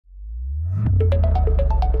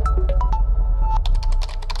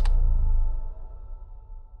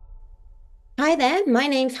Hi there, my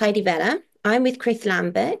name's Heidi Vella. I'm with Chris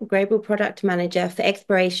Lambert, Global Product Manager for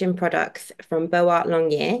Exploration Products from Boart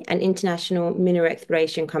Longyear, an international mineral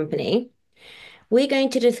exploration company. We're going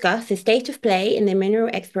to discuss the state of play in the mineral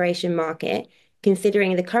exploration market,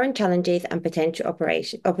 considering the current challenges and potential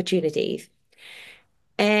opportunities.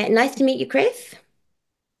 Nice to meet you, Chris.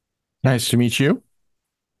 Nice to meet you.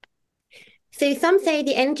 So some say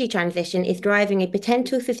the energy transition is driving a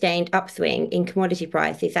potential sustained upswing in commodity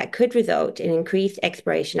prices that could result in increased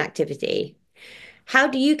exploration activity. How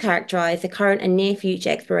do you characterize the current and near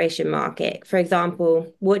future exploration market? For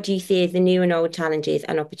example, what do you see as the new and old challenges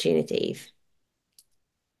and opportunities?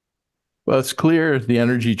 Well, it's clear the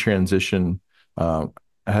energy transition uh,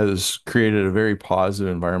 has created a very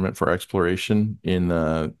positive environment for exploration in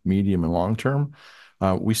the medium and long term.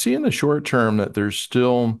 We see in the short term that there's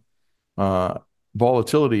still uh,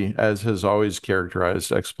 volatility, as has always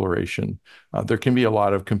characterized exploration. There can be a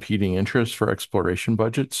lot of competing interests for exploration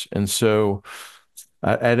budgets. And so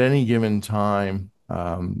at any given time,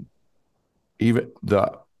 even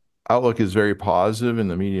the outlook is very positive in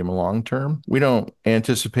the medium and long term. We don't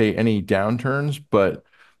anticipate any downturns, but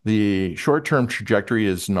the short-term trajectory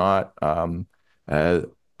is not as,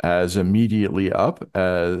 as immediately up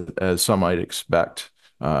as some might expect,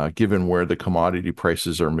 given where the commodity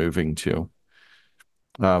prices are moving to.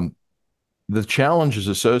 Um, the challenges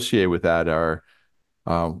associated with that are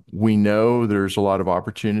we know there's a lot of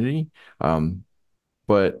opportunity, um,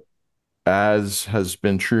 but as has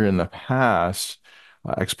been true in the past,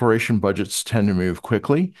 exploration budgets tend to move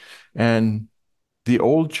quickly, and the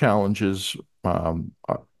old challenges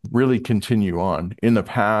really continue on. In the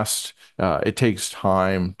past, it takes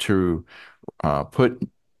time to put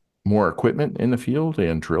more equipment in the field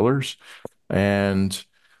and drillers, and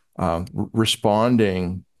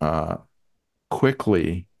responding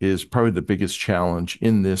quickly is probably the biggest challenge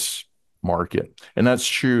in this market. And that's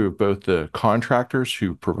true of both the contractors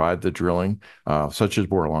who provide the drilling, such as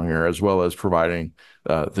Boart Longyear, as well as providing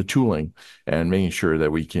the tooling and making sure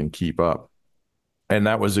that we can keep up. And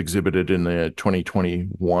that was exhibited in the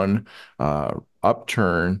 2021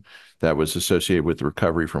 upturn that was associated with the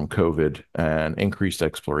recovery from COVID and increased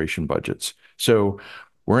exploration budgets. So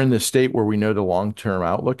we're in this state where we know the long-term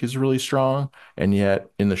outlook is really strong, and yet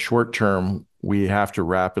in the short term, we have to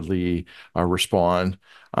rapidly respond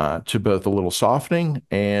to both a little softening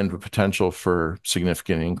and the potential for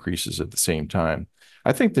significant increases at the same time.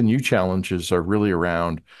 I think the new challenges are really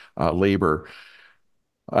around labor.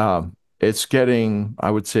 It's getting,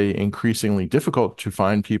 I would say, increasingly difficult to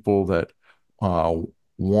find people that uh,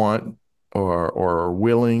 want or are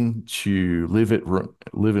willing to live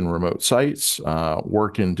in remote sites,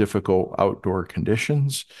 work in difficult outdoor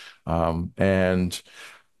conditions, and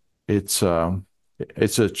it's um,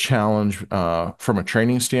 it's a challenge from a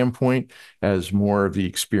training standpoint as more of the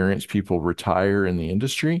experienced people retire in the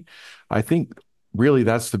industry. I think really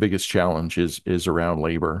that's the biggest challenge is around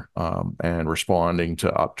labor and responding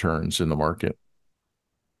to upturns in the market.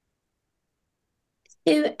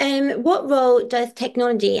 So, what role does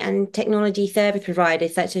technology and technology service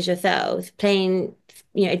providers such as yourselves play in,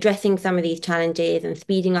 addressing some of these challenges and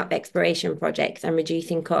speeding up exploration projects and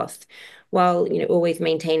reducing costs while, always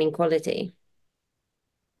maintaining quality?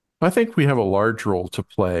 I think we have a large role to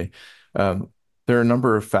play. Um, there are a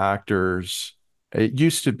number of factors. It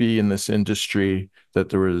used to be in this industry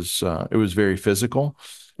that it was very physical,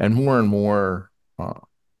 and more uh,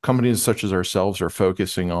 companies such as ourselves are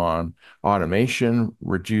focusing on automation,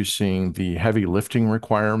 reducing the heavy lifting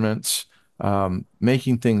requirements,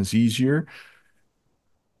 making things easier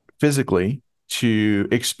physically to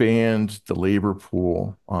expand the labor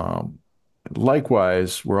pool.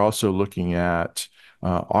 Likewise, we're also looking at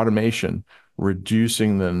automation,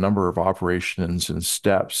 reducing the number of operations and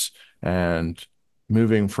steps, and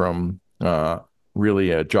moving from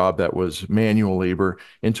really a job that was manual labor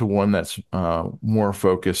into one that's more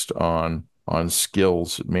focused on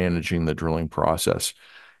skills managing the drilling process.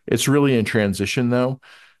 It's really in transition, though.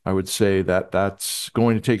 I would say that that's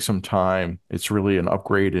going to take some time. It's really an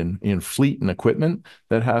upgrade in fleet and equipment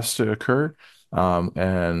that has to occur.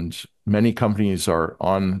 And many companies are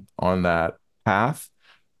on that path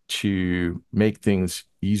to make things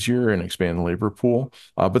easier and expand the labor pool.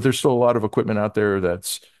 But there's still a lot of equipment out there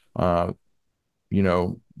that's uh, you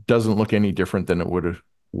know doesn't look any different than it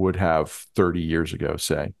would have 30 years ago,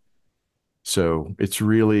 say. So it's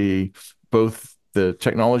really both the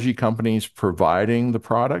technology companies providing the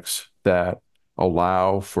products that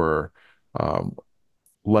allow for um,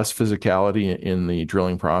 less physicality in the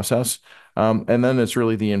drilling process. And then it's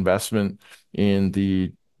really the investment in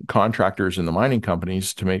the contractors and the mining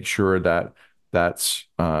companies to make sure that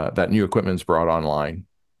that new equipment's brought online.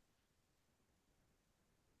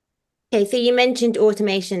 Okay, so you mentioned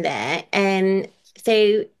automation there.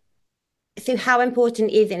 So so how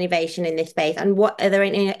important is innovation in this space, and what are there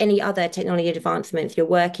any other technology advancements you're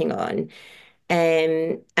working on?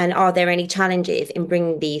 And are there any challenges in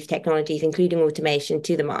bringing these technologies, including automation,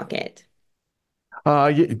 to the market?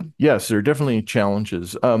 Yes, there are definitely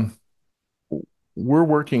challenges. We're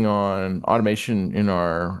working on automation in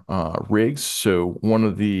our rigs. So one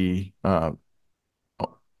of the on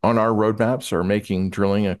our roadmaps are making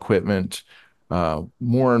drilling equipment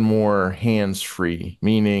more and more hands-free,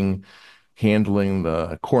 meaning handling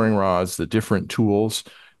the coring rods, the different tools,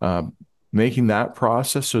 uh, making that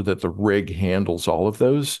process so that the rig handles all of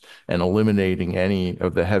those and eliminating any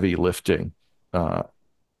of the heavy lifting uh,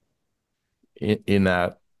 in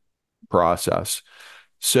that process.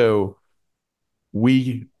 So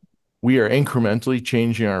we we are incrementally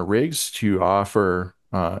changing our rigs to offer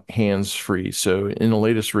hands-free. So in the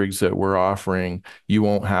latest rigs that we're offering, you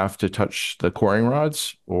won't have to touch the coring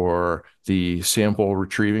rods or the sample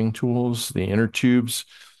retrieving tools, the inner tubes.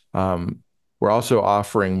 Um, we're also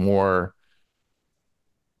offering more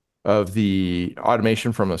of the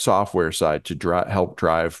automation from the software side to help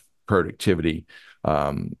drive productivity.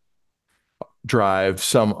 Um, drive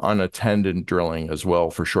some unattended drilling as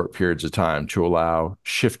well for short periods of time to allow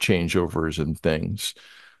shift changeovers and things.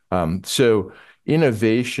 So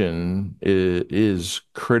innovation is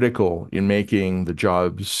critical in making the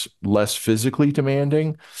jobs less physically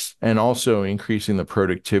demanding and also increasing the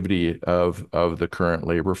productivity of the current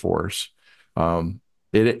labor force. Um,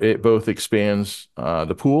 it both expands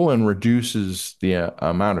the pool and reduces the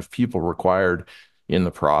amount of people required in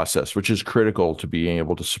the process, which is critical to being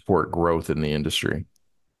able to support growth in the industry.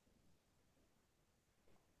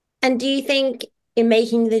 And do you think in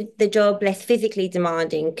making the job less physically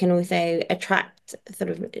demanding can also attract sort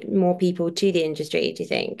of more people to the industry, do you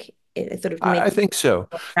think? It sort of I making it think so.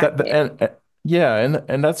 more That attractive. yeah,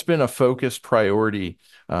 and that's been a focus priority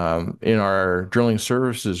in our drilling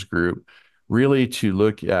services group, really to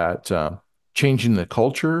look at changing the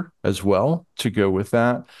culture as well to go with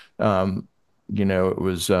that. Um, it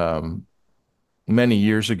was many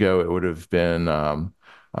years ago, it would have been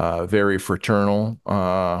very fraternal,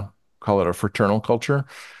 call it a fraternal culture,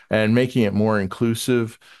 and making it more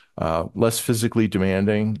inclusive, less physically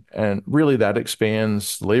demanding, and really that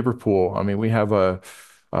expands the labor pool. I mean, we have uh,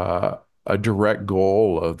 a direct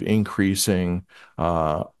goal of increasing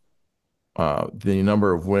the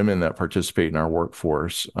number of women that participate in our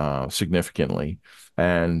workforce significantly,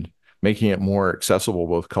 and making it more accessible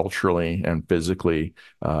both culturally and physically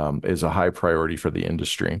is a high priority for the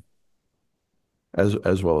industry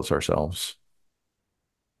as well as ourselves.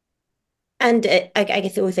 And I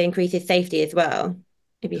guess it also increases safety as well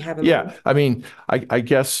if you have a more. Yeah, I mean, I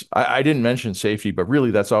guess I didn't mention safety, but really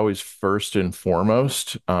that's always first and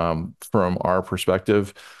foremost from our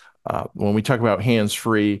perspective. When we talk about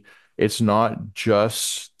hands-free, it's not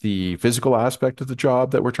just the physical aspect of the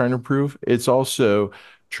job that we're trying to improve. It's also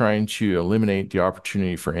trying to eliminate the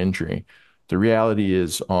opportunity for injury. The reality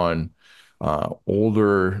is on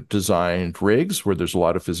older designed rigs where there's a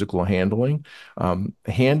lot of physical handling,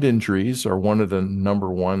 hand injuries are one of the number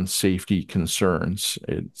one safety concerns.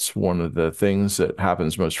 It's one of the things that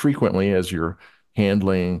happens most frequently as you're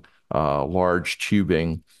handling large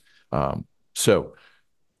tubing. So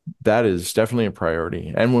that is definitely a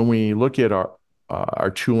priority. And when we look at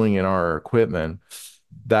our tooling and our equipment,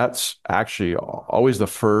 that's actually always the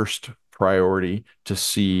first priority to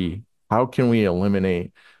see how can we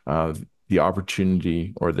eliminate the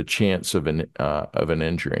opportunity or the chance of an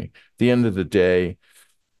injury. At the end of the day,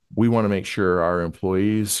 we want to make sure our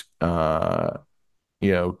employees go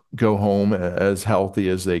home as healthy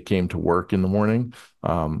as they came to work in the morning.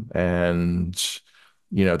 And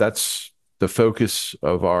that's the focus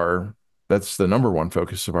of that's the number one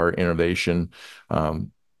focus of our innovation.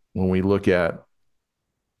 Um, when we look at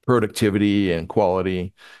productivity and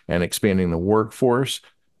quality and expanding the workforce,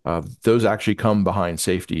 those actually come behind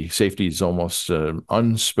safety. Safety is almost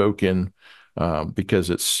unspoken because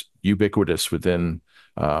it's ubiquitous within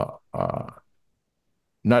uh, uh,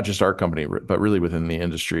 not just our company, but really within the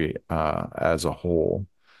industry as a whole.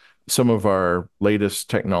 Some of our latest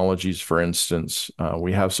technologies, for instance,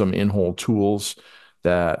 we have some in-hole tools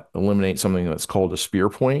that eliminate something that's called a spear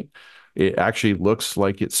point. It actually looks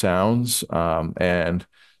like it sounds, and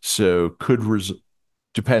so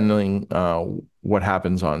depending what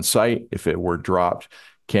happens on site, if it were dropped,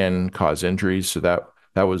 can cause injuries. So that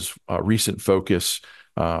was a recent focus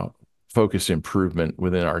improvement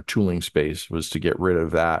within our tooling space was to get rid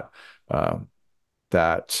of that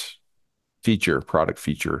product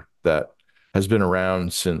feature that has been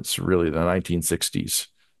around since really the 1960s.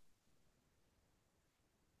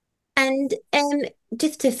 And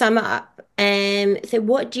just to sum up, so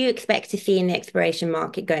what do you expect to see in the exploration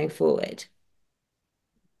market going forward?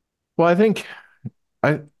 Well, I think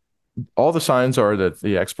I all the signs are that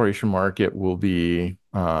the exploration market will be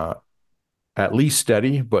at least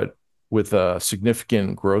steady, but with a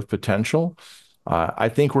significant growth potential. I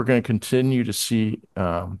think we're going to continue to see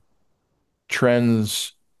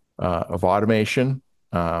trends of automation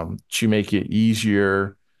to make it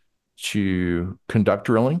easier to conduct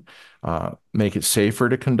drilling, make it safer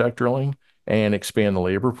to conduct drilling, and expand the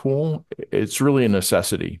labor pool. It's really a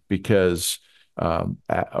necessity because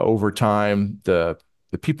over time, the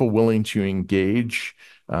people willing to engage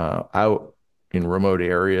out in remote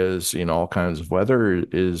areas in all kinds of weather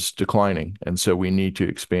is declining. And so we need to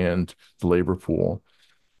expand the labor pool.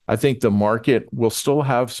 I think the market will still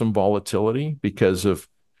have some volatility because of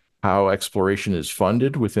how exploration is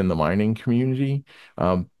funded within the mining community,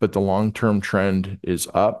 but the long-term trend is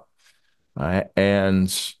up.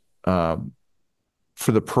 And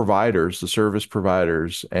for the providers, the service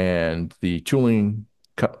providers, and the tooling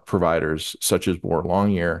providers, such as Boart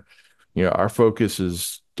Longyear, our focus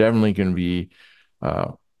is definitely going to be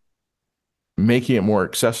uh, making it more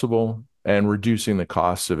accessible and reducing the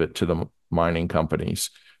costs of it to the mining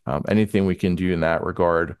companies. Anything we can do in that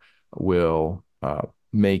regard will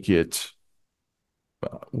make it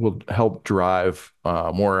will help drive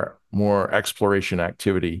more exploration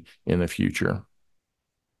activity in the future.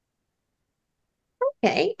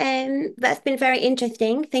 Okay, that's been very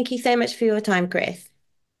interesting. Thank you so much for your time, Chris.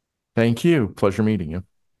 Thank you. Pleasure meeting you.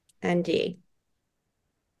 And you.